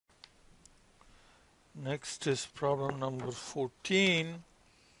Next is problem number 14,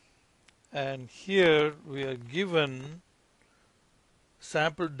 and here we are given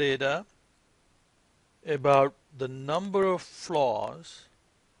sample data about the number of flaws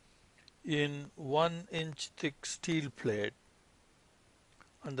in 1-inch thick steel plate,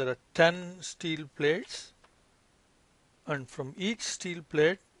 and there are 10 steel plates, and from each steel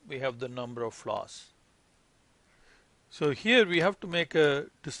plate we have the number of flaws. So here we have to make a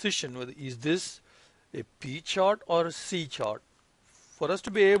decision whether is this a P chart or a C chart. For us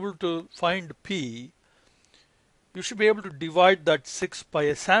to be able to find P, you should be able to divide that 6 by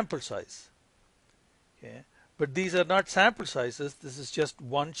a sample size. Okay. But these are not sample sizes. This is just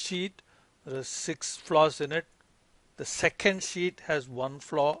one sheet. There are 6 flaws in it. The second sheet has 1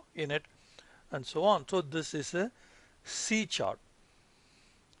 flaw in it, and so on. So this is a C chart.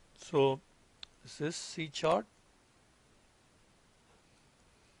 So this is C chart.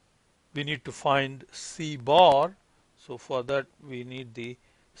 We need to find C bar. So for that we need the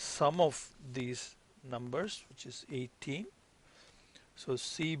sum of these numbers, which is 18. So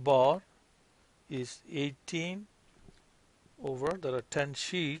C bar is 18 over, there are 10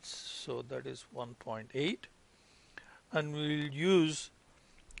 sheets, so that is 1.8, and we will use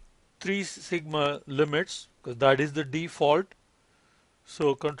 3 sigma limits because that is the default.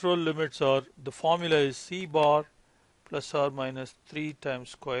 So control limits are, the formula is C bar plus or minus 3 times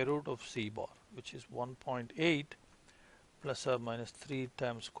square root of C bar, which is 1.8 plus or minus 3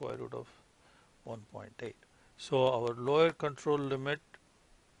 times square root of 1.8. So our lower control limit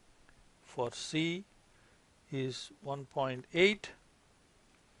for C is 1.8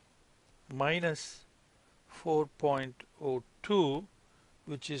 minus 4.02,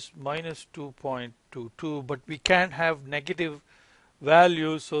 which is minus 2.22, but we can't have negative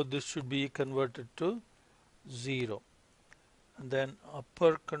values, so this should be converted to 0. And then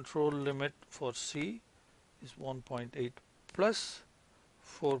upper control limit for C is 1.8 plus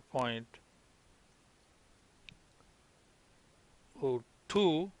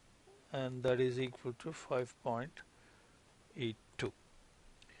 4.02, and that is equal to 5.82.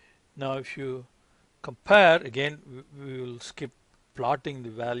 Now if you compare, again we will skip plotting the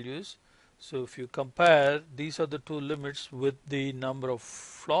values. So if you compare, these are the two limits with the number of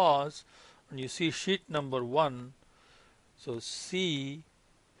flaws, and you see sheet number 1. So C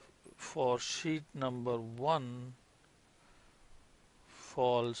for sheet number 1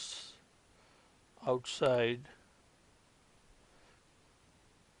 falls outside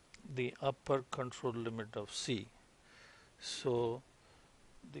the upper control limit of C. So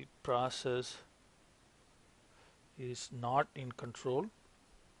the process is not in control.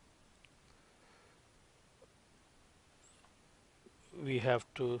 We have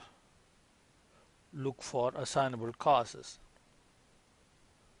to look for assignable causes.